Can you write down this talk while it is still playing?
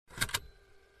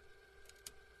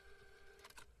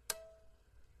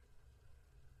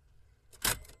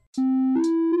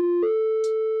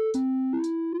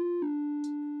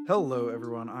Hello,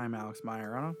 everyone. I'm Alex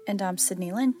Majorano. And I'm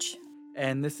Sydney Lynch.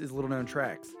 And this is Little Known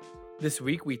Tracks. This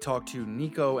week, we talk to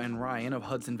Nico and Ryan of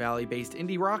Hudson Valley-based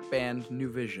indie rock band New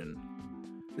Vision.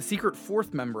 The secret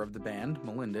fourth member of the band,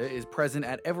 Melinda, is present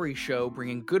at every show,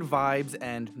 bringing good vibes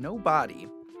and no body.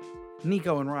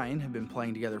 Nico and Ryan have been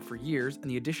playing together for years,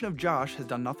 and the addition of Josh has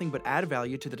done nothing but add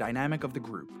value to the dynamic of the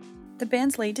group. The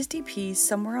band's latest EP,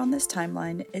 Somewhere on This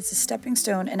Timeline, is a stepping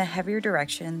stone in a heavier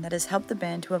direction that has helped the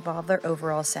band to evolve their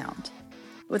overall sound.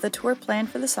 With a tour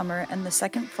planned for the summer and the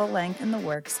second full length in the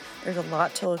works, there's a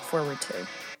lot to look forward to.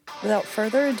 Without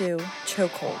further ado,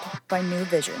 Chokehold by New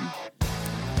Vision.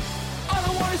 I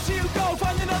don't wanna see you go,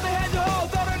 find another hand to hold.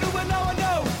 Thought I knew, but now I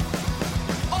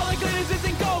know. All I glitters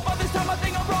isn't gold, but this time I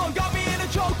think I'm wrong. Got me in a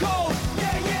chokehold.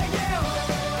 Yeah, yeah, yeah.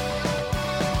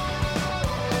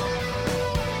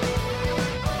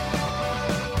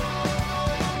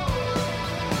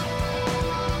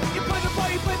 You play the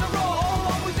part, you play the role. All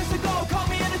along was just a goal. Caught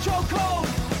me in a chokehold.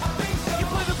 I think so. You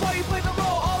play the part, you play the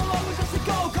role. All along was just a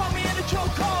goal. Caught me in a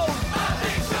chokehold. I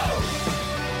think so.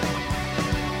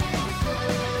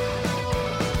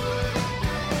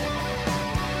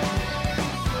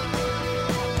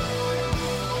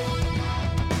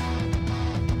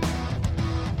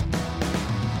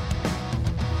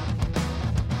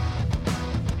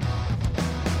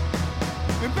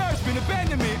 Embarrassment,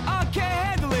 abandon me, I can't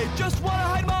handle it. Just wanna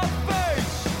hide my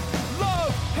face. Love,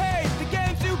 hate, the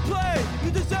games you play. You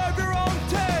deserve your own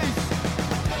taste.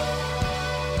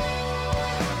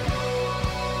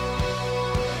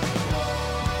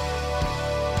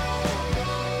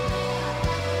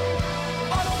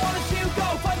 I don't wanna see you go.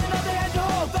 Find another hand to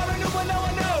hold. Thought I knew, but now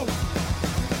I know.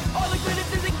 All the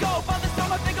glitters isn't gold. By this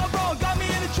time I think I'm wrong. Got me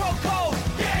in a chokehold.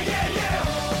 Yeah, yeah, yeah.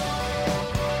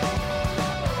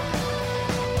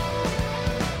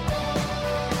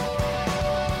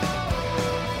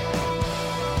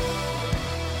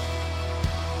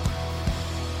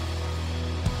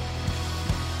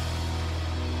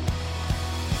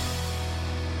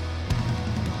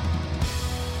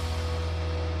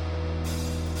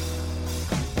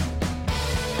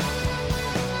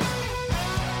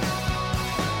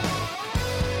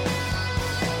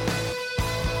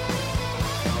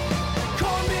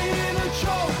 Call me in a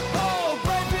chokehold,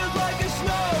 brain feels like a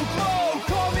snow globe.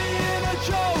 Call me in a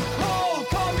chokehold,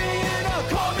 call me in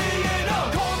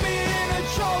a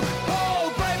chokehold,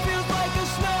 brain feels like a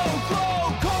snow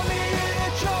globe. Call me in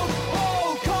a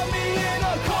chokehold, call me in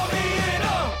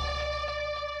a.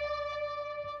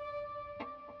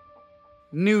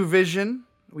 New Vision.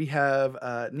 We have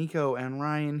Nico and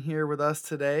Ryan here with us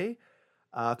today.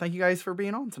 Thank you guys for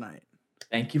being on tonight.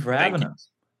 Thank you for having us.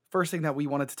 First thing that we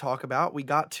wanted to talk about, we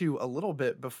got to a little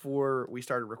bit before we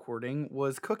started recording,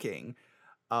 was cooking.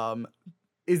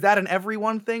 Is that an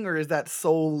everyone thing, or is that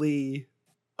solely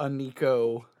a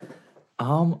Nico?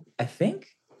 I think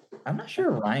I'm not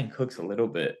sure Ryan cooks a little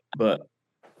bit, but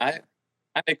I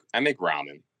make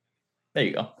ramen. there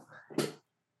you go.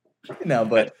 No,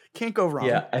 but Can't go wrong.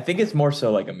 yeah, I think it's more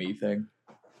so like a me thing.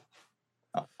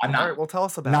 I'm All not right, well, tell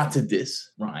us about not it. to diss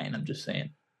Ryan. I'm just saying.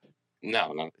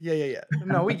 No. Yeah.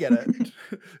 No, we get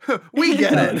it. We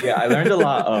get it. Yeah, I learned a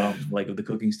lot like of the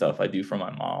cooking stuff I do from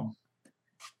my mom.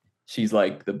 She's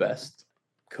like the best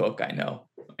cook I know.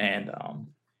 And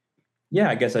yeah,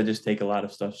 I guess I just take a lot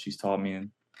of stuff she's taught me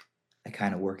and I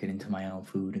kind of work it into my own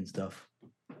food and stuff.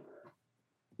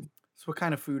 So what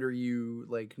kind of food are you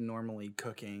like normally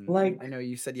cooking? Like- I know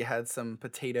you said you had some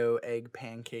potato egg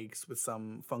pancakes with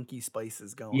some funky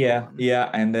spices going Yeah, on. yeah,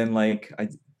 and then like I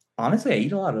honestly I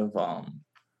eat a lot of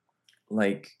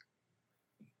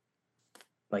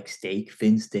like steak,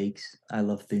 thin steaks. I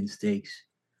love thin steaks.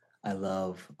 I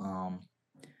love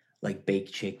like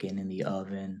baked chicken in the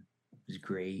oven. It's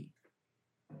great.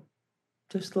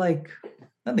 Just like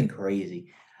nothing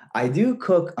crazy. I do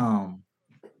cook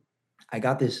I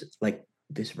got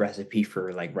this recipe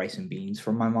for like rice and beans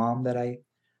from my mom that I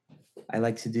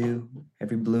like to do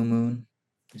every blue moon.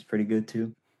 It's pretty good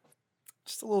too.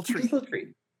 Just a little Just treat. a little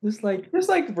treat. Just like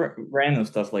random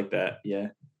stuff like that. Yeah.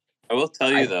 I will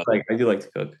tell you though, I do like to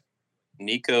cook.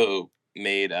 Nico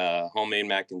made homemade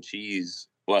mac and cheese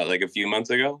like a few months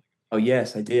ago. Oh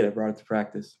yes, I did. I brought it to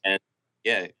practice.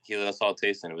 Yeah, he let us all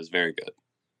taste it. It was very good.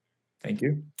 Thank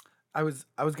you. I was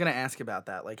gonna ask about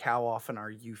that. Like, how often are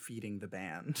you feeding the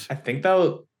band? I think that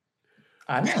was.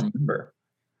 I don't remember.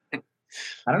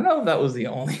 I don't know if that was the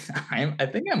only time. I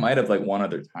think I might have like one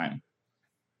other time.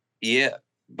 Yeah,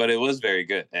 but it was very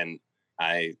good, and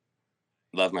I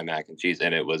love my mac and cheese,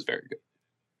 and it was very good.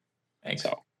 Thanks.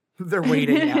 So They're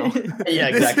waiting now. Yeah,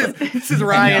 exactly. This is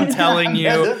Ryan telling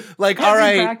you, like, all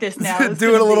right, Practice now. It's do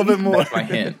it gonna a little be- bit more. That's my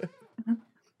hint.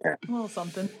 A little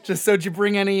something. Just so, did you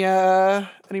bring any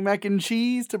mac and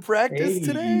cheese to practice Hey,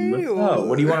 today? what's up?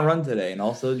 What do you want to run today? And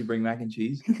also, did you bring mac and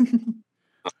cheese?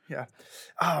 Yeah.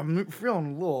 I'm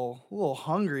feeling a little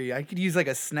hungry. I could use like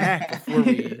a snack before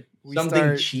we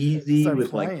Something cheesy start with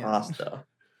playing. like pasta.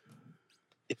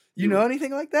 You know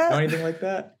anything like that? Know anything like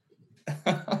that?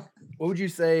 What would you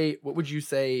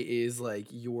say is like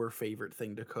your favorite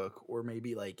thing to cook, or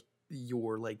maybe like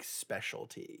your like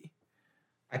specialty?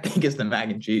 I think it's the mac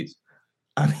and cheese.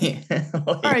 I mean,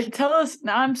 All right, tell us.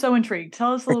 Now I'm so intrigued.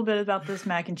 Tell us a little bit about this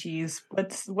mac and cheese.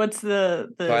 What's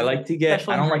the So I like to get.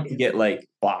 special I don't like to ingredient? get like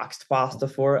boxed pasta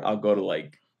for it. I'll go to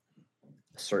like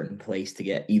a certain place to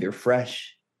get either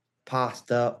fresh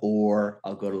pasta, or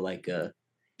I'll go to like a.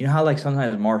 You know how like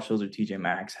sometimes Marshalls or TJ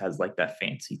Maxx has like that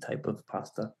fancy type of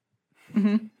pasta.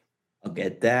 Mhm. I'll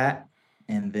get that,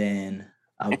 and then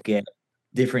I'll get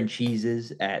different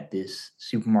cheeses at this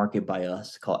supermarket by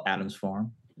us called Adams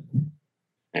Farm,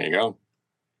 There you go.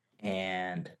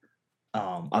 and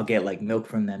I'll get like milk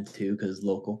from them too because it's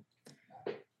local.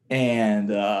 And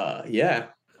yeah,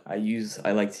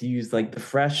 I like to use like the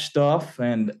fresh stuff,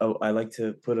 and I like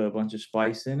to put a bunch of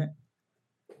spice in it,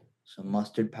 some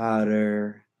mustard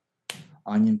powder,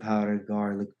 onion powder,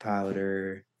 garlic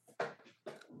powder,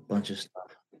 bunch of stuff.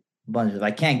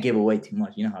 I can't give away too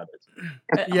much. You know how it is.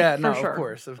 Yeah, for no, sure. of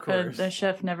course. The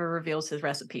chef never reveals his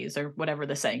recipes or whatever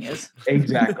the saying is.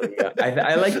 Exactly. Yeah.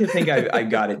 I like to think I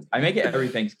got it. I make it every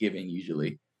Thanksgiving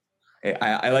usually.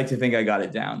 I like to think I got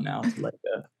it down now to like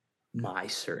my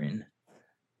certain.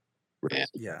 Yeah.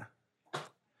 Yeah.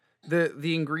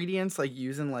 The ingredients, like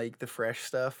using like the fresh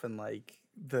stuff and like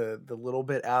the little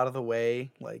bit out of the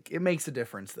way, like it makes a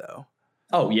difference though.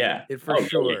 Oh yeah. It for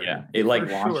sure. Yeah. It like for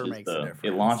sure launches makes a the difference.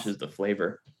 it launches the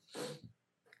flavor.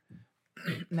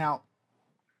 Now,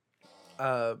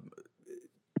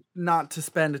 not to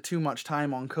spend too much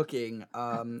time on cooking,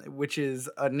 which is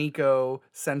a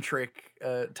Nico-centric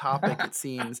topic, it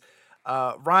seems.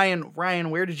 Ryan,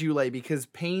 where did you lay? Because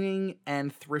painting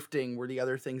and thrifting were the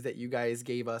other things that you guys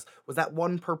gave us. Was that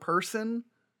one per person?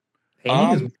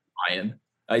 Painting is Ryan.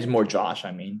 It's more Josh.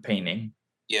 I mean, painting.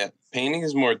 Yeah, painting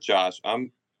is more Josh. I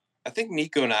think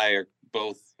Nico and I are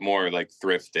both more like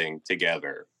thrifting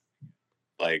together.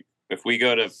 Like if we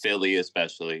go to Philly,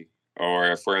 especially,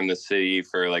 or if we're in the city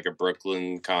for like a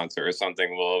Brooklyn concert or something,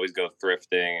 we'll always go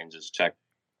thrifting and just check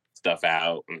stuff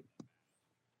out and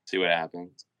see what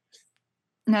happens.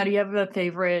 Now, do you have a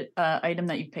favorite item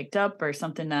that you picked up, or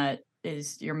something that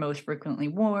is your most frequently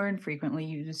worn, frequently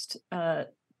used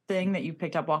thing that you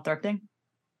picked up while thrifting?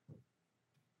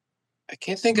 I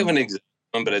can't think of an exact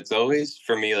one, but it's always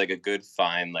for me like a good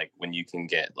find, like when you can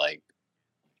get like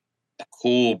a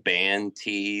cool band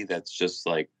tee that's just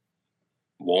like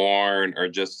worn, or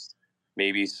just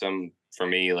maybe some, for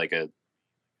me, like a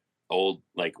old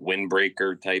like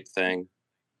windbreaker type thing.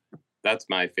 That's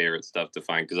my favorite stuff to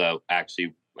find because I'll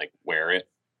actually like wear it.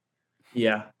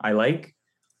 Yeah, I like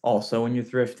also when you're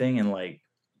thrifting and like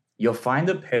you'll find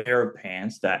a pair of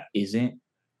pants that isn't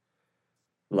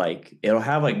like it'll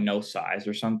have like no size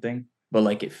or something, but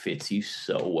like it fits you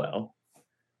so well.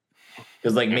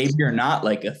 Because like maybe you're not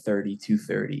like a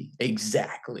 32-30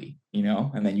 exactly, you know,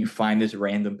 and then you find this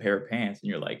random pair of pants and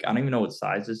you're like, I don't even know what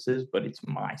size this is, but it's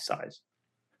my size.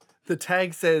 The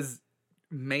tag says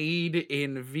made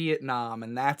in Vietnam,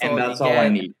 and that's all I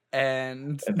need.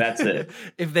 And that's it.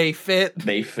 If they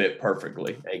fit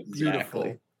perfectly. Exactly.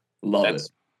 Beautiful. Love it.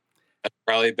 That's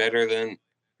probably better than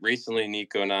recently.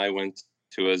 Nico and I went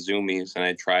to a Zoomies and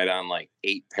I tried on like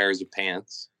 8 pairs of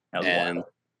pants, and wild.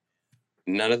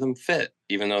 None of them fit,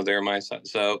 even though they're my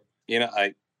size. So, you know,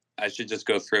 I should just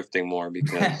go thrifting more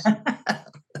because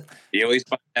you always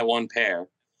find that one pair.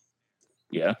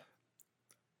 Yeah.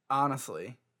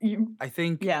 Honestly, I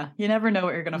think you never know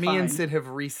what you're gonna find. Me and Sid have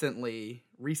recently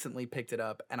picked it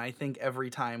up, and I think every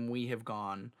time we have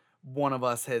gone, one of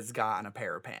us has gotten a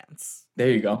pair of pants. There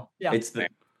you go. Yeah. That's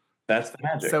the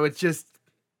magic. So it's just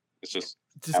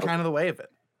how kind of the way of it.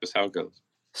 Just how it goes.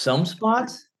 Some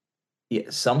spots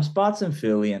in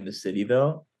Philly and the city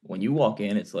though, when you walk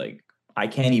in, it's like I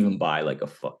can't even buy like a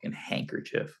fucking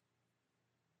handkerchief.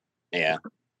 Yeah.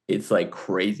 It's like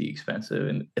crazy expensive,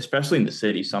 and especially in the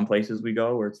city, some places we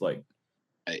go where it's like,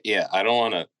 yeah, I don't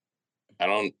want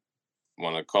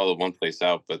to call the one place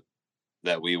out, but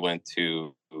that we went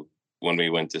to when we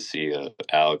went to see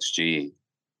Alex G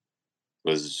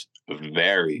was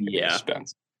very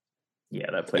expensive.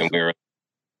 Yeah, that place. And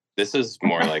this is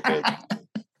more like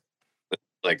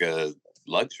a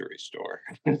luxury store.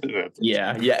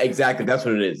 yeah, exactly. That's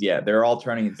what it is. Yeah, they're all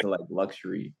turning into like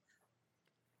luxury.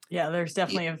 Yeah, there's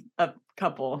definitely a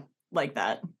couple like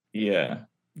that. Yeah.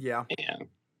 Yeah. Yeah.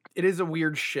 It is a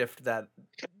weird shift that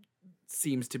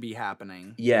seems to be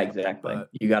happening. Yeah, exactly. But-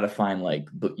 You got to find like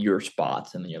your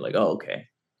spots, and then you're like, oh, okay,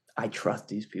 I trust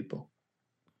these people.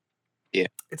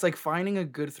 It's like finding a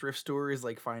good thrift store is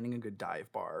like finding a good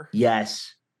dive bar.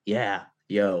 Yes. Yeah.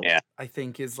 Yo. Yeah. I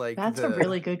think is like That's a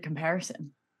really good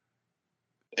comparison.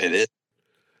 It is.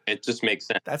 It just makes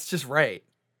sense. That's just right.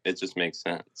 It just makes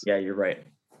sense. Yeah, you're right.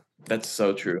 That's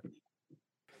so true.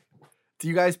 Do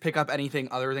you guys pick up anything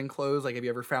other than clothes? Like, have you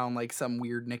ever found like some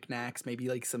weird knickknacks, maybe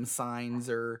like some signs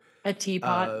or A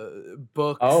teapot.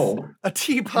 books? Oh, a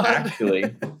teapot.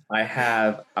 actually, I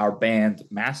have our band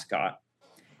mascot,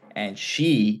 and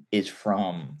she is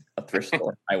from a thrift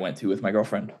store I went to with my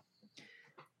girlfriend.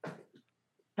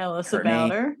 Tell us her about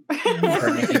name-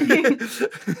 her.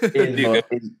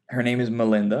 Her name is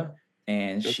Melinda,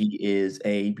 and she is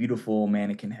a beautiful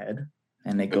mannequin head,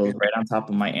 and it goes right on top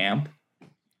of my amp,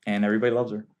 and everybody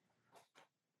loves her.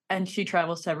 And she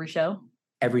travels to every show.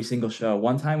 Every single show.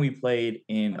 One time we played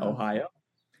in Ohio,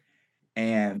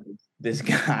 and this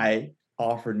guy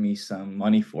offered me some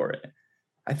money for it.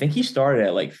 I think he started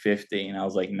at like 50, and I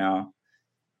was like, no.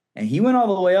 And he went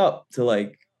all the way up to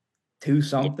like 2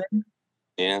 something.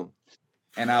 Yeah.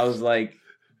 And I was like,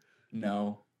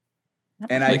 no.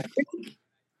 And I think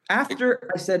after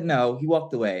I said no, he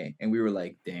walked away, and we were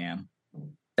like, damn,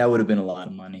 that would have been a lot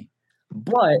of money.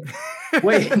 But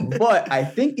but I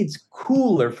think it's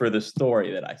cooler for the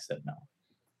story that I said no.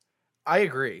 I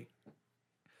agree.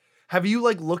 Have you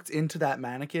like looked into that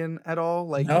mannequin at all?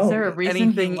 Like, No. Is there a reason he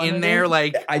anything in wanted there? it?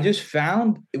 Like, I just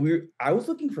found I was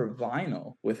looking for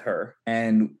vinyl with her,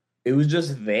 and it was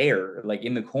just there, like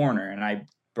in the corner. And I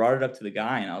brought it up to the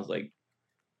guy, and I was like,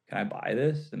 can I buy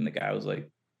this? And the guy was like,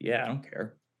 yeah, I don't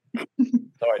care.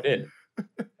 So I did.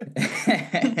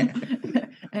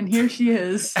 And here she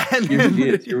is. and Here she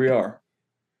is. Here we are.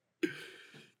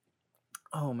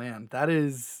 Oh man, that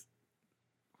is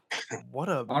what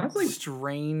a Honestly,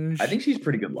 strange. I think she's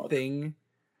pretty good luck. thing.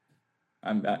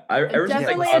 Ever since I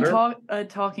Definitely got her, a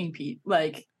talking piece,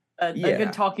 like a Yeah.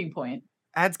 good talking point.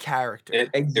 Adds character. It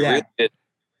really Exactly. did.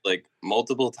 Like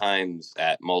multiple times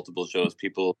at multiple shows,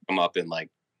 people come up and like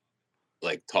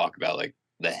talk about like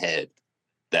the head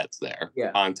that's there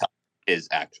on top of his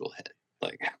actual head.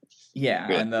 Like, yeah,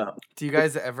 good. and do you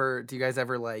guys ever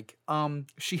like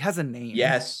she has a name?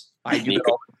 yes, I do it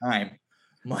all the time.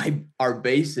 Our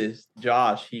bassist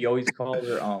Josh, he always calls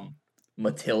her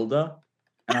Matilda,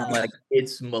 and I'm like,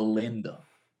 it's Melinda.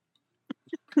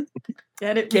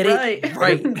 Get it Get right. it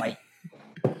right. Like,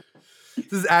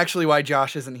 This is actually why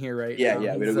Josh isn't here right now. we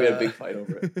had a big fight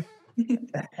over it.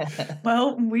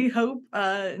 Well, we hope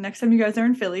next time you guys are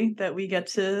in Philly that we get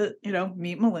to,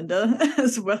 meet Melinda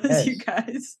as well as you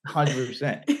guys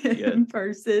 100%. in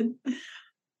person.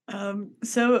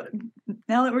 So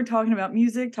now that we're talking about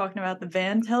music, talking about the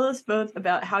band, tell us both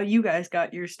about how you guys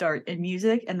got your start in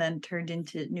music and then turned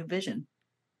into New Vision.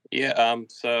 Yeah.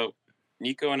 So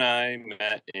Nico and I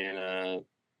met in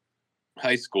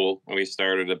high school, and we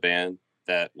started a band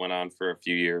that went on for a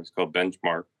few years called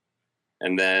Benchmark.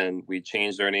 And then we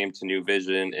changed our name to New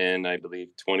Vision in, I believe,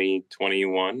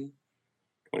 2021.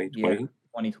 2020? Yeah,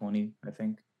 2020, I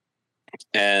think.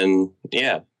 And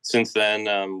yeah, since then,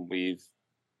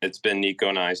 it's been Nico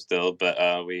and I still,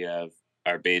 but we have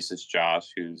our bassist Josh,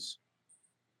 who's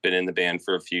been in the band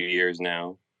for a few years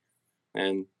now.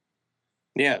 And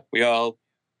yeah, we all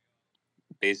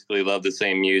basically love the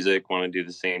same music, want to do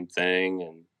the same thing,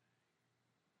 and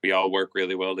we all work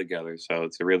really well together. So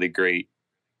it's a really great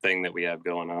thing that we have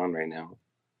going on right now.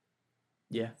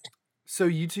 Yeah. So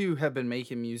you two have been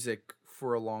making music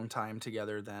for a long time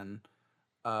together then.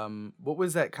 What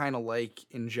was that kind of like,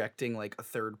 injecting like a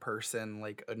third person,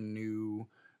 like a new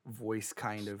voice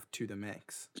kind of to the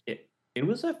mix? It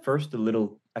was at first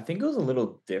I think it was a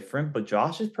little different, but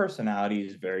Josh's personality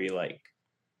is very like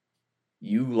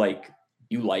you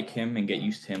like him and get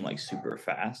used to him like super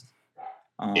fast.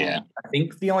 I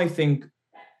think the only thing,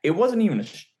 it wasn't even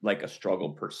a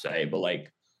struggle per se, but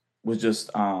like was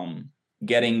just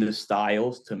getting the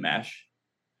styles to mesh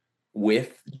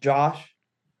with Josh.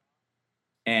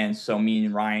 And so me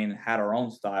and Ryan had our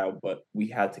own style, but we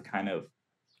had to kind of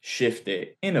shift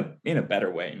it in a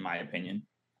better way, in my opinion,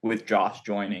 with Josh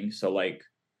joining. So like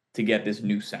to get this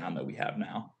new sound that we have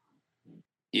now.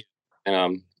 Yeah.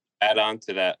 And add on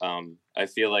to that, I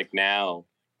feel like now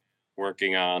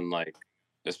working on like,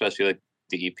 especially like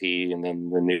the EP and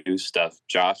then the new stuff,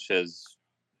 Josh has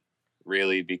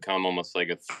really become almost like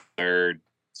a third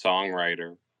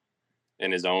songwriter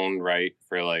in his own right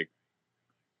for like,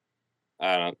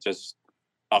 I don't know, just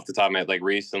off the top of my head, like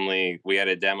recently we had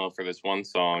a demo for this one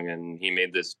song and he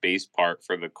made this bass part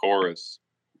for the chorus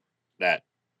that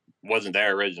wasn't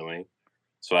there originally.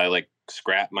 So I like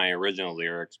scrapped my original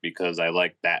lyrics because I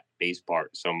liked that bass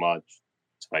part so much.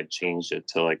 So I changed it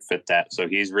to like fit that. So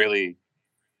he's really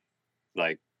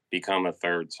like become a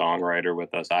third songwriter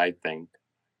with us, I think.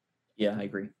 Yeah, I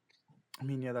agree. I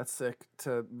mean, yeah, that's sick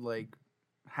to like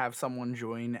have someone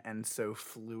join and so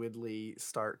fluidly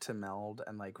start to meld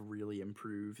and like really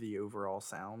improve the overall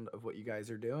sound of what you guys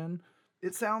are doing.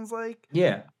 It sounds like,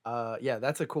 Yeah. yeah,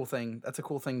 that's a cool thing. That's a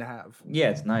cool thing to have. Yeah,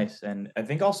 it's nice. And I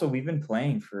think also we've been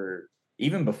playing for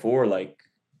even before like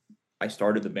I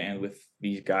started the band with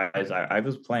these guys. I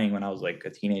was playing when I was like a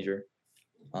teenager.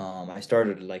 I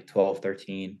started at like 12,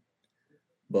 13,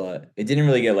 but it didn't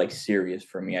really get like serious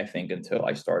for me, I think, until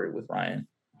I started with Ryan.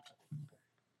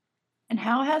 And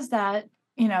how has that,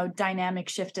 dynamic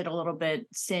shifted a little bit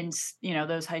since,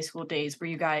 those high school days? Were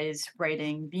you guys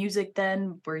writing music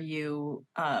then? Were you,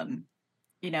 were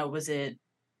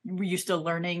you still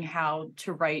learning how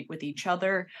to write with each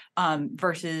other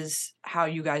versus how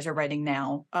you guys are writing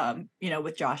now,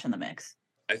 with Josh in the mix?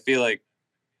 I feel like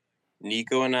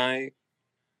Nico and I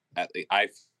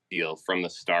feel from the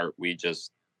start, we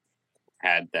just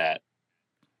had that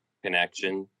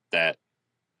connection that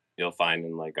you'll find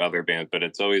in like other bands, but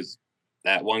it's always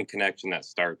that one connection that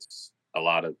starts a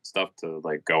lot of stuff to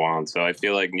like go on. So I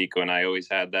feel like Nico and I always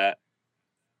had that.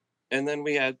 And then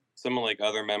we had some like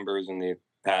other members in the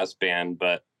past band,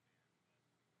 but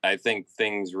I think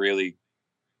things really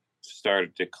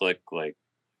started to click like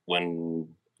when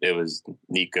it was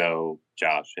Nico,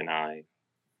 Josh, and I.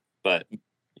 But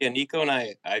yeah, Nico and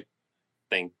I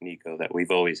thank Nico that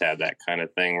we've always had that kind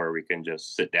of thing where we can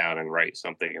just sit down and write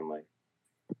something and like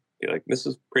be like, this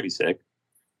is pretty sick.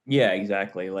 Yeah,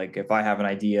 exactly. Like if I have an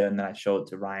idea and then I show it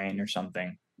to Ryan or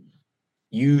something,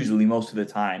 usually most of the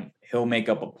time he'll make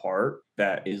up a part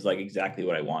that is like exactly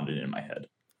what I wanted in my head.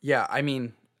 Yeah, I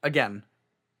mean, again,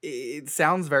 it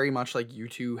sounds very much like you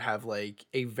two have like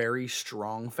a very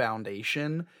strong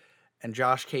foundation, and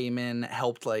Josh came in,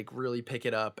 helped like really pick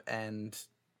it up, and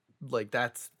like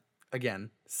that's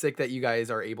again sick that you guys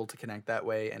are able to connect that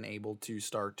way and able to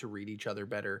start to read each other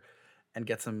better and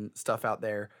get some stuff out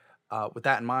there. With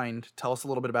that in mind, tell us a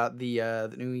little bit about the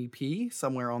new EP,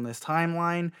 Somewhere on This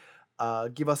Timeline.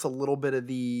 Give us a little bit of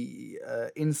the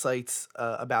insights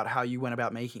about how you went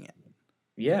about making it.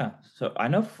 Yeah. So I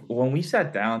know when we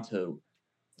sat down to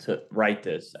write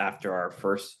this after our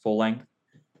first full length,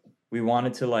 we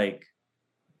wanted to like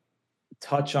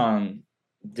touch on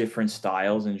different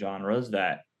styles and genres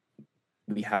that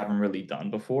we haven't really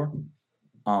done before.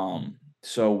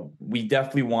 So we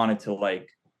definitely wanted to like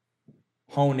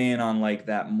hone in on like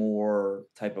that more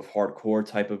type of hardcore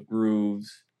type of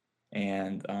grooves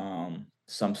and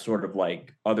some sort of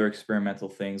like other experimental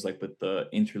things like with the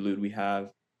interlude we have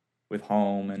with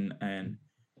Home and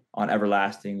on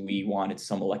Everlasting we wanted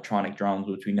some electronic drums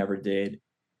which we never did.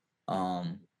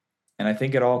 And I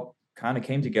think it all kind of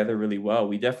came together really well.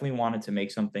 We definitely wanted to make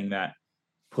something that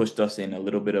pushed us in a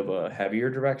little bit of a heavier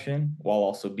direction while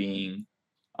also being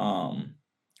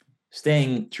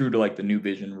staying true to like the New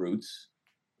Vision roots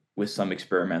with some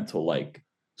experimental like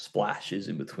splashes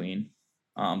in between.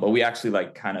 But we actually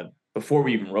like kind of before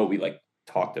we even wrote, we like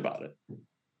talked about it,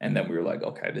 and then we were like,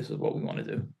 okay, this is what we want to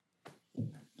do.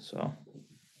 So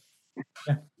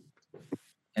yeah,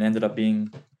 it ended up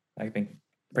being, I think,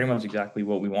 pretty much exactly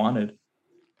what we wanted.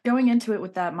 Going into it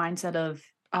with that mindset of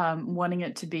wanting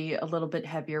it to be a little bit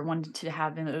heavier, wanting to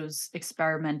have those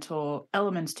experimental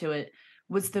elements to it,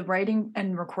 was the writing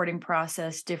and recording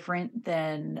process different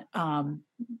than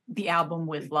the album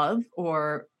with Love?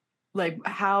 Or like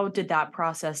how did that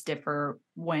process differ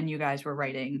when you guys were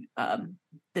writing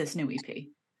this new EP?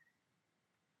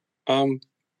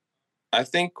 I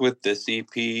think with this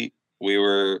EP, we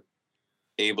were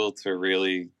able to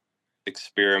really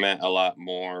experiment a lot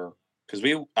more because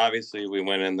we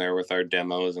went in there with our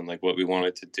demos and like what we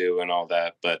wanted to do and all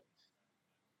that, but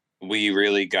we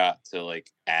really got to like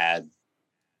add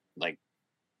like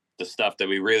the stuff that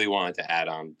we really wanted to add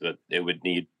on, but it would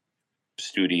need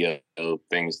studio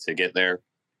things to get there.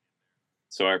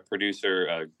 So our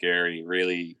producer Gary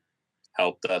really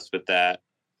helped us with that,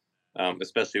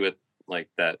 especially with like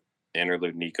that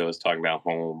interlude Nico was talking about,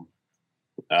 Home.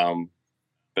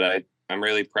 But I'm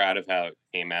really proud of how it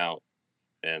came out,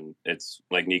 and it's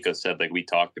like Nico said, like we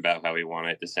talked about how we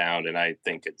wanted it to sound, and I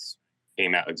think it's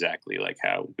came out exactly like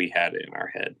how we had it in our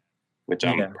head, which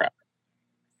I'm proud.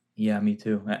 Yeah, me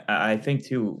too. I think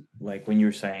too, like when you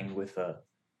were saying with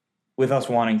us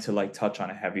wanting to like touch on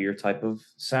a heavier type of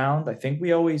sound, I think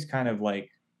we always kind of like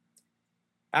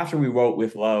after we wrote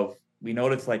With Love, we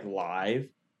noticed like live,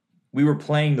 we were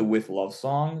playing the With Love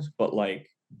songs, but like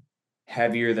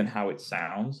heavier than how it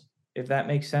sounds, if that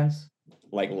makes sense.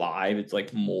 Like live, it's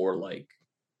like more like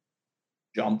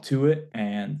jump to it.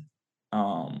 And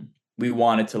we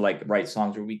wanted to like write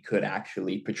songs where we could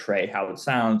actually portray how it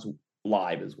sounds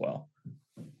live as well.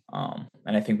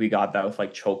 And I think we got that with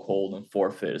like Chokehold and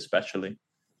Forfeit, especially.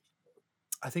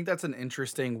 I think that's an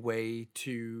interesting way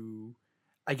to,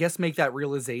 I guess, make that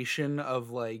realization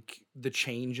of like the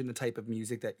change in the type of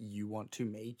music that you want to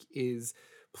make is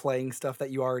playing stuff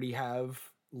that you already have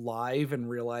live and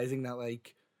realizing that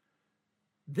like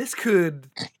this could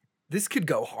this could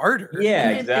go harder. Yeah,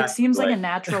 And it exactly. seems like a Like,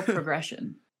 natural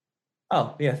progression.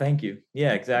 oh, yeah, thank you.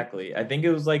 Yeah, exactly. I think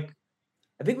it was like,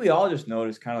 I think we all just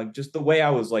noticed kind of like just the way I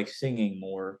was like singing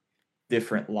more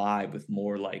different live with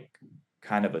more like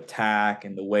kind of attack,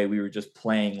 and the way we were just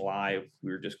playing live,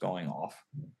 we were just going off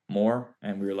more.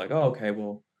 And we were like, oh, okay,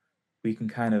 well, we can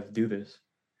kind of do this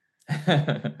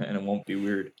and it won't be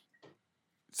weird.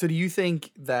 So do you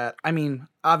think that, I mean,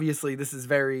 obviously this is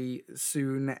very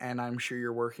soon and I'm sure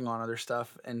you're working on other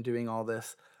stuff and doing all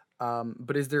this.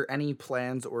 But is there any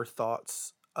plans or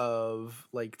thoughts of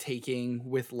like taking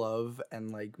With Love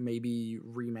and like maybe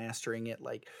remastering it,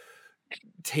 like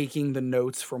taking the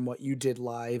notes from what you did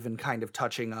live and kind of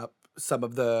touching up some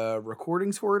of the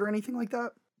recordings for it or anything like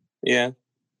that? Yeah,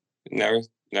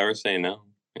 never say no.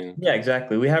 Yeah. Yeah,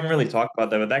 exactly. We haven't really talked about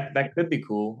that, but that could be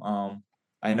cool.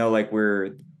 I know like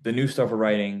we're the new stuff we're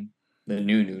writing, the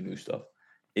new stuff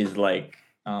is like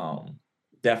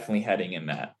definitely heading in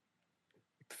that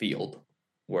field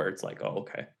where it's like, oh,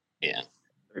 okay, Yeah.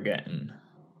 we're getting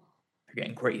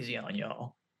crazy on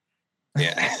y'all.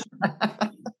 Yeah.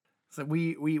 So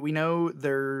we know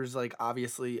there's like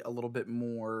obviously a little bit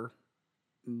more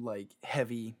like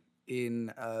heavy in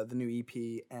the new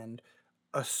EP and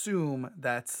assume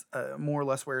that's more or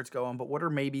less where it's going. But what are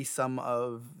maybe some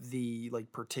of the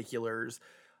like particulars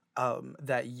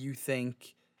that you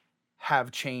think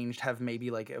have changed, have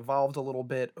maybe like evolved a little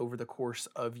bit over the course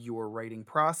of your writing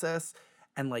process?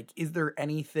 And like, is there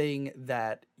anything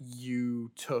that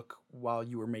you took while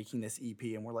you were making this EP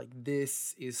and were like,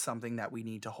 this is something that we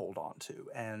need to hold on to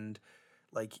and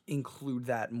like include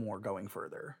that more going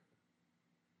further?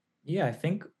 Yeah, I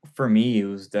think for me it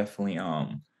was definitely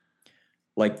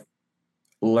like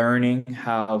learning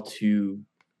how to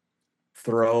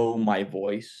throw my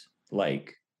voice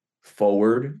like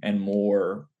forward and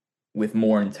more with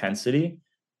more intensity,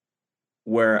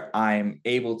 where I'm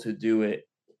able to do it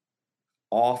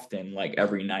often, like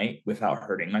every night, without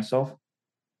hurting myself.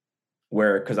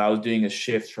 Where, because I was doing a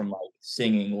shift from like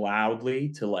singing loudly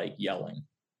to like yelling.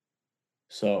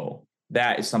 So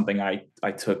that is something I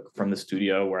took from the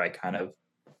studio, where I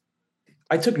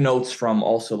took notes from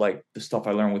also like the stuff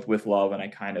I learned with Love, and I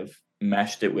kind of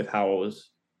meshed it with how I was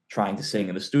trying to sing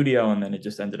in the studio, and then it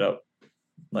just ended up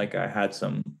like I had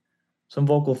some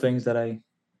vocal things that I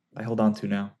hold on to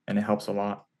now, and it helps a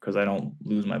lot because I don't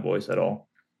lose my voice at all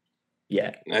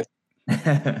yet. I,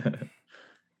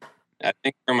 I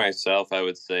think for myself, I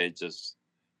would say just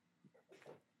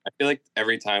I feel like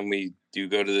every time we do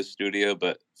go to the studio,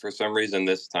 but for some reason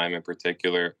this time in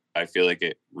particular, I feel like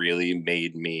it really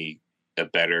made me a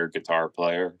better guitar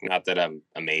player. Not that I'm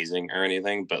amazing or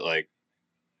anything, but like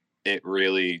it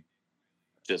really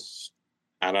just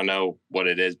I don't know what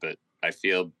it is, but I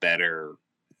feel better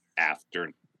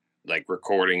after like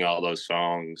recording all those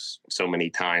songs so many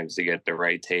times to get the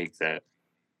right take, that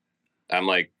I'm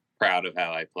like proud of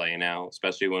how I play now,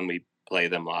 especially when we play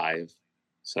them live.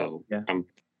 So Yeah.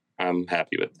 I'm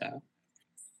happy with that.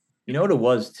 You know what it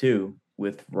was too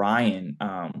with Ryan?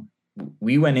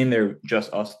 We went in there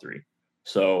just us three.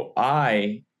 So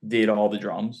I did all the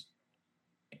drums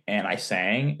and I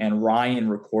sang, and Ryan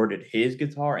recorded his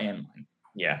guitar and mine.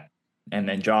 Yeah. And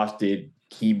then Josh did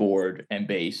keyboard and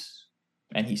bass,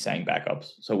 and he sang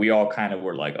backups. So we all kind of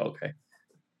were like, okay,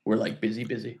 we're like busy.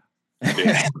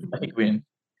 Yeah. Like we,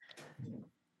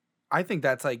 I think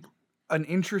that's like an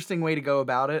interesting way to go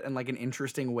about it and like an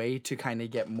interesting way to kind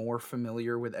of get more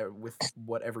familiar with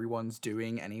what everyone's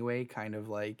doing anyway, kind of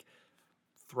like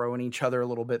throwing each other a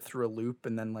little bit through a loop,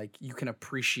 and then like you can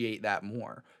appreciate that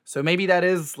more. So maybe that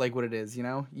is like what it is, you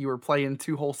know? You were playing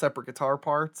two whole separate guitar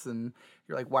parts and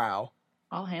you're like, "Wow,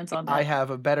 All hands on I deck. have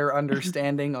a better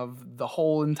understanding of the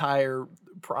whole entire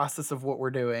process of what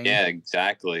we're doing." Yeah,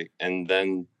 exactly. And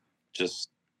then just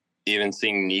even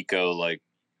seeing Nico, like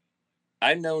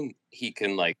I've known he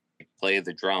can like play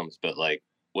the drums, but like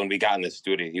when we got in the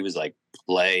studio, he was like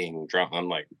playing drum. I'm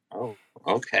like, oh,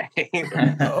 Okay.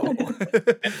 Oh.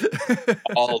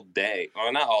 All day.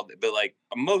 Well, not all day, but like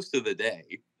most of the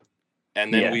day.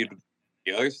 And then Yeah. we'd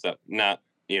the other stuff, not,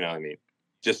 what I mean,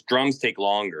 just drums take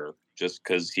longer just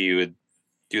because he would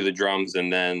do the drums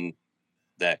and then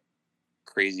that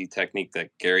crazy technique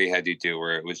that Gary had you do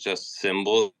where it was just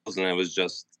cymbals and it was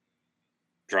just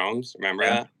drums. Remember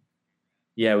Yeah. that?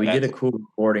 Yeah, we did a That's cool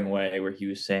recording way where he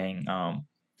was saying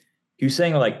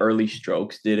like early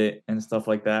Strokes did it and stuff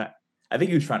like that. I think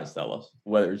he was trying to sell us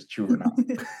whether it's true or not.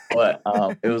 But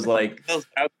it was like,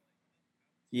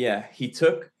 yeah, he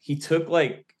took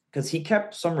like, because he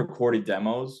kept some recorded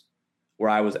demos where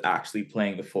I was actually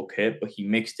playing the full kit, but he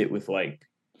mixed it with like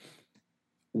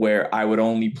where I would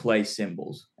only play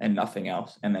cymbals and nothing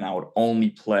else, and then I would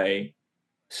only play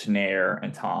snare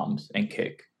and toms and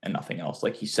kick and nothing else.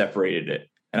 Like he separated it,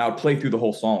 and I would play through the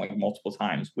whole song like multiple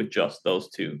times with just those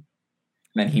two.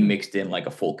 And then he mixed in like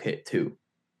a full kit too,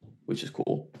 which is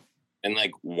cool. and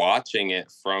like watching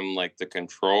it from like the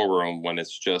control room when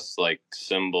it's just like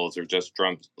cymbals or just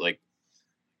drums, like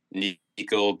Nico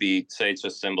will say it's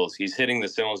just cymbals. He's hitting the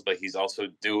cymbals, but he's also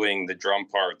doing the drum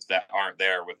parts that aren't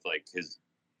there with like his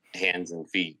hands and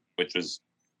feet, which was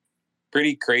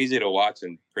pretty crazy to watch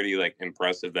and pretty like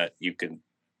impressive that you can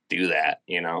do that,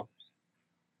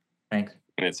 Thanks.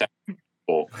 And it's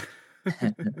cool.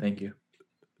 Thank you.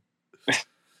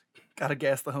 Gotta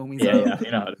gas the homies Yeah, up.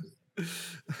 yeah,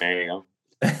 There you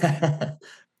go.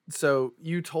 So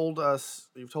you've told us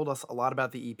a lot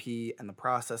about the EP and the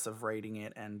process of writing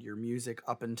it and your music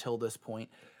up until this point.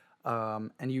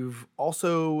 And you've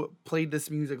also played this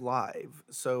music live.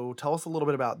 So tell us a little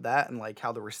bit about that and like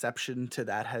how the reception to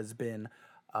that has been,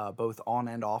 both on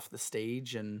and off the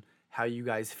stage, and how you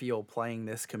guys feel playing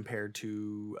this compared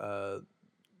to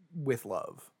With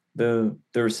Love. The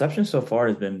reception so far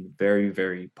has been very,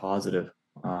 very positive.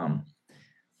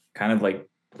 Kind of like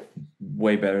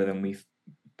way better than we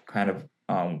kind of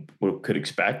could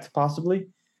expect possibly.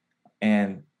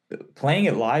 And playing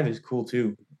it live is cool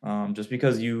too. Just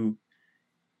because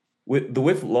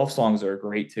with Love songs are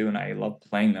great too, and I love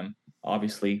playing them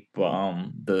obviously. But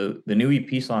the new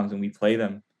EP songs, when we play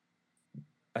them,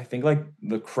 I think like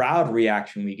the crowd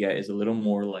reaction we get is a little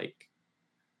more like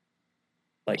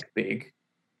big.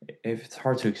 If it's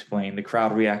hard to explain, the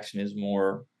crowd reaction is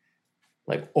more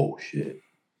like, oh shit.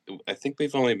 I think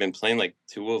we've only been playing like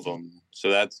 2 of them, so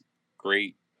that's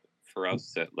great for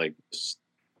us that like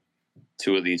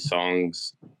 2 of these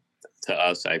songs to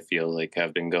us I feel like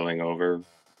have been going over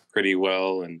pretty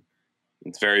well, and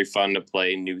it's very fun to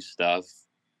play new stuff.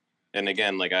 And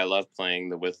again, like I love playing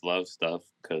the With Love stuff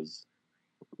because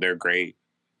they're great,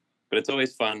 but it's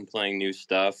always fun playing new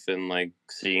stuff and like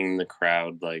seeing the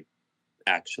crowd like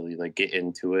actually like get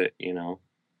into it.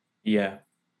 Yeah,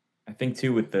 I think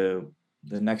too with the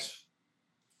next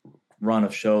run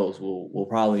of shows, we'll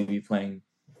probably be playing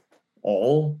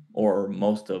all or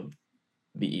most of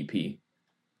the EP,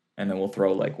 and then we'll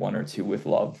throw like 1 or 2 With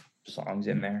Love songs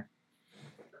in there.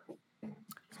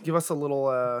 Give us a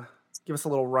little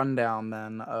rundown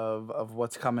then of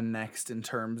what's coming next in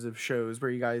terms of shows.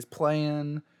 Where you guys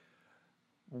playing?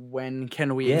 When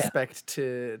can we expect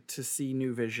to see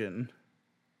New Vision?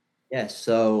 Yes,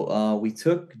 so we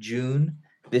took June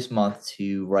this month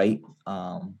to write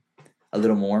a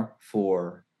little more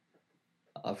for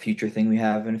a future thing we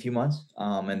have in a few months.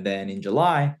 And then in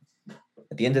July,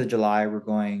 at the end of July, we're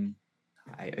going,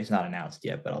 it's not announced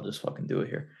yet, but I'll just fucking do it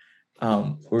here.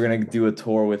 We're going to do a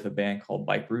tour with a band called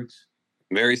Bike Roots.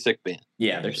 Very sick band.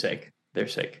 Yeah, they're sick. They're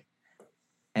sick.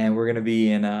 And we're going to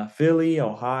be in Philly,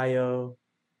 Ohio,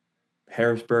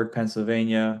 Harrisburg,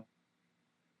 Pennsylvania,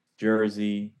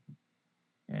 Jersey,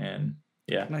 and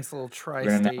yeah. Nice little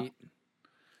tri-state.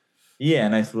 Yeah,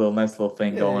 nice little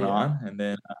thing going on. And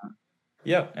then,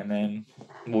 and then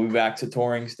we'll be back to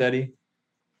touring steady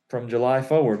from July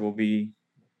forward. We'll be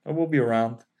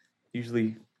around.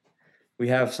 Usually we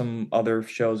have some other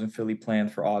shows in Philly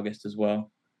planned for August as well.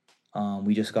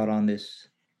 We just got on this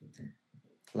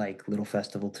like little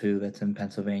festival too that's in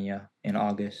Pennsylvania in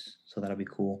August, so that'll be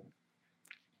cool.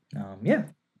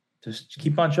 Just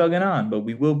keep on chugging on, but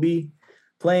we will be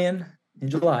playing in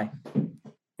July.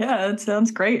 Yeah, that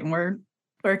sounds great, and we're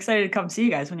excited to come see you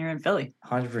guys when you're in Philly.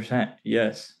 100%,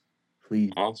 yes,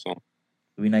 please. Awesome.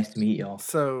 It'd be nice to meet y'all.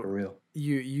 So for real.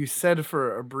 You said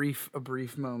for a brief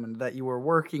moment that you were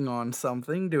working on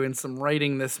something, doing some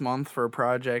writing this month for a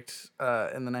project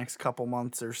in the next couple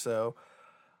months or so.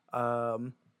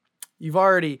 You've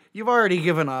already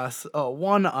given us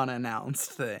one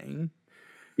unannounced thing.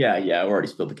 Yeah, I've already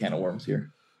spilled the can of worms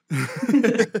here.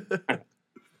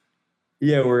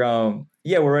 Yeah, we're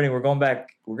Yeah, we're ready. We're going back.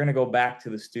 We're gonna go back to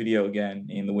the studio again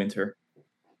in the winter.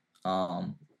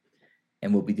 And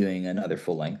we'll be doing another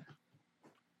full length.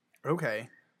 Okay.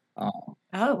 Oh,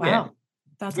 wow. Yeah.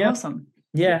 That's Yeah. awesome.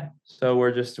 Yeah. So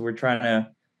we're trying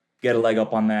to get a leg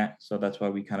up on that. So that's why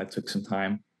we kind of took some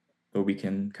time where we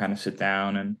can kind of sit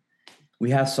down, and we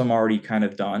have some already kind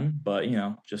of done, but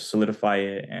just solidify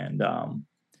it and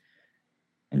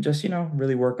just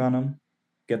really work on them,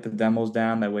 get the demos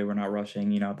down. That way we're not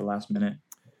rushing at the last minute.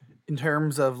 In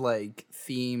terms of like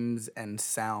themes and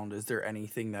sound, is there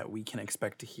anything that we can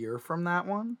expect to hear from that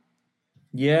one?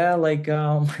 Yeah, like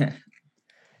it'll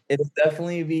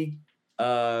definitely be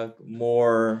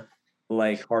more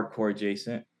like hardcore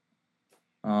adjacent.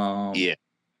 Yeah,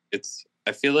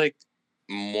 I feel like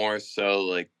more so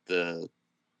like the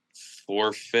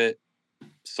Forfeit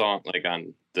song, like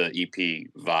on the EP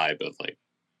vibe of like,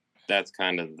 that's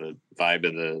kind of the vibe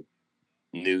of the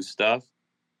new stuff,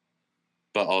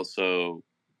 but also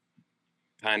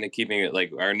kind of keeping it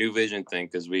like our New Vision thing,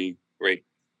 because we write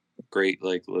great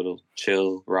like little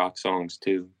chill rock songs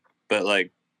too, but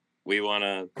like we want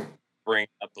to bring it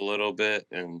up a little bit,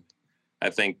 and I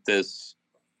think this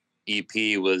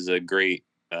EP was a great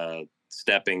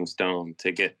stepping stone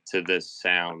to get to this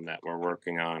sound that we're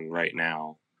working on right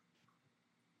now.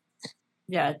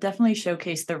 Yeah, definitely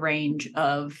showcase the range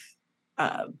of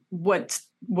what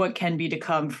can be to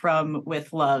come from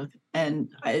With Love. And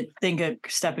I think a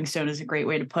stepping stone is a great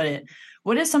way to put it.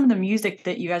 What is some of the music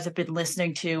that you guys have been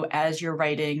listening to as you're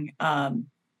writing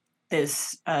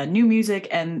this new music,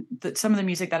 and some of the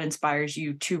music that inspires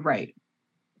you to write?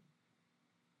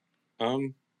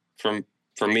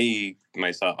 For me,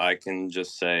 myself, I can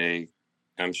just say,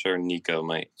 I'm sure Nico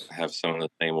might have some of the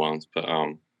same ones, but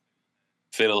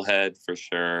Fiddlehead for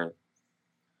sure,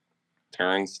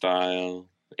 Turnstile,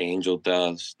 Angel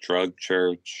Dust, Drug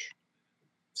Church,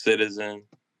 Citizen.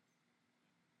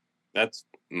 That's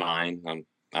mine.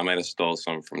 I might have stole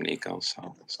some from Nico,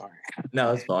 so sorry.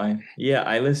 No, it's fine. Yeah,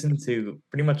 I listen to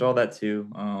pretty much all that too.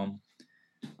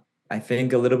 I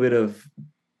think a little bit of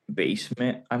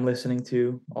Basement I'm listening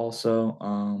to also.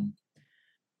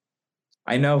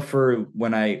 I know for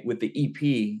with the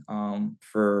EP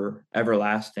for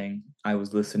Everlasting, I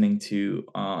was listening to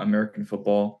American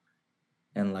Football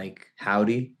and like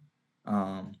Howdy.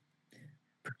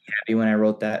 Pretty happy when I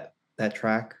wrote that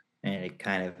track, and it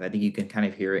kind of, I think you can kind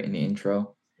of hear it in the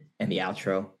intro and the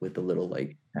outro with the little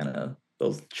like kind of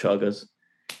those chuggas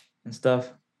and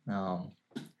stuff. But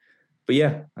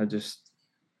yeah, I just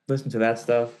listen to that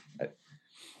stuff.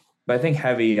 But I think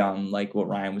heavy on like what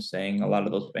Ryan was saying, a lot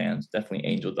of those bands, definitely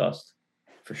Angel Dust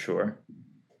for sure.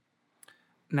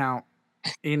 Now,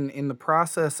 in the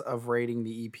process of writing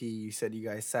the EP, you said you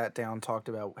guys sat down, talked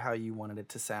about how you wanted it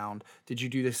to sound. Did you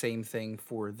do the same thing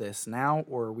for this now,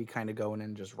 or are we kind of going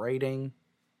and just writing?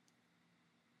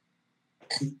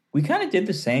 We kind of did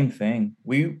the same thing.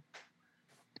 We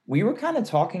were kind of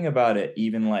talking about it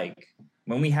even like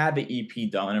when we had the EP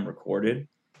done and recorded.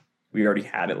 We already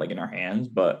had it like in our hands,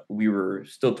 but we were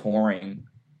still touring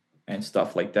and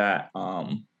stuff like that.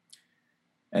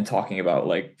 And talking about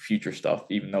like future stuff,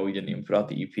 even though we didn't even put out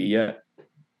the EP yet.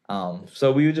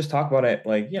 So we would just talk about it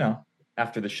like,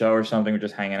 after the show or something, we're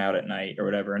just hanging out at night or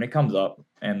whatever, and it comes up.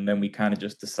 And then we kind of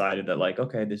just decided that like,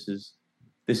 okay, this is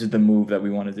the move that we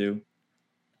want to do.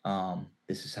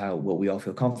 This is what we all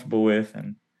feel comfortable with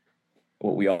and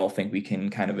what we all think we can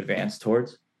kind of advance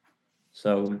towards.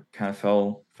 So we kind of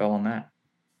fell on that.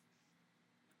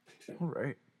 All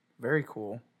right. Very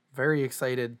cool. Very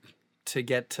excited to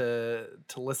get to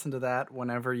listen to that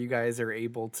whenever you guys are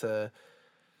able to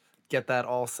get that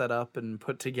all set up and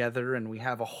put together, and we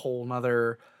have a whole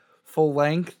nother full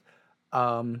length.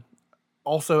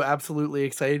 Also absolutely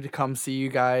excited to come see you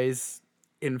guys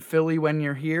in Philly when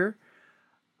you're here.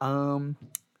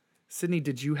 Sydney,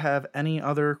 did you have any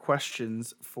other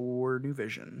questions for New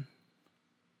Vision?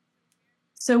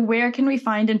 So where can we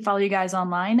find and follow you guys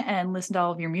online and listen to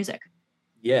all of your music?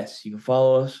 Yes, you can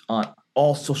follow us on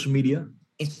all social media,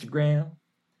 Instagram,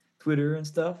 Twitter and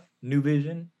stuff. New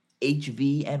Vision,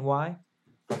 HVNY,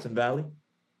 Hudson Valley.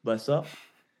 Bless up.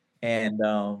 And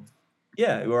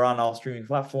yeah, we're on all streaming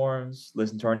platforms.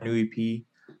 Listen to our new EP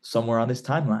somewhere on this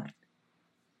timeline.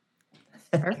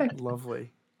 Perfect.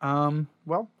 Lovely.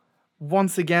 Well,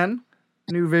 once again,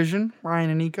 New Vision,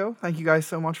 Ryan and Nico, thank you guys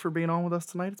so much for being on with us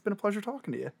tonight. It's been a pleasure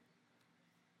talking to you.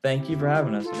 Thank you for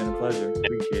having us. It's been a pleasure.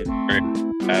 Appreciate it. Great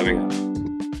having us.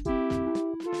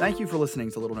 Thank you for listening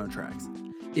to Little Known Tracks.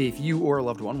 If you or a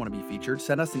loved one want to be featured,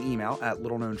 send us an email at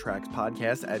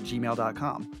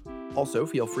littleknowntrackspodcast@gmail.com. Also,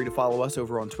 feel free to follow us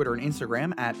over on Twitter and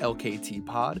Instagram at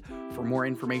LKTPod for more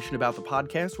information about the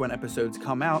podcast when episodes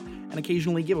come out, and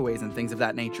occasionally giveaways and things of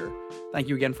that nature. Thank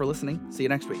you again for listening. See you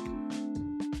next week.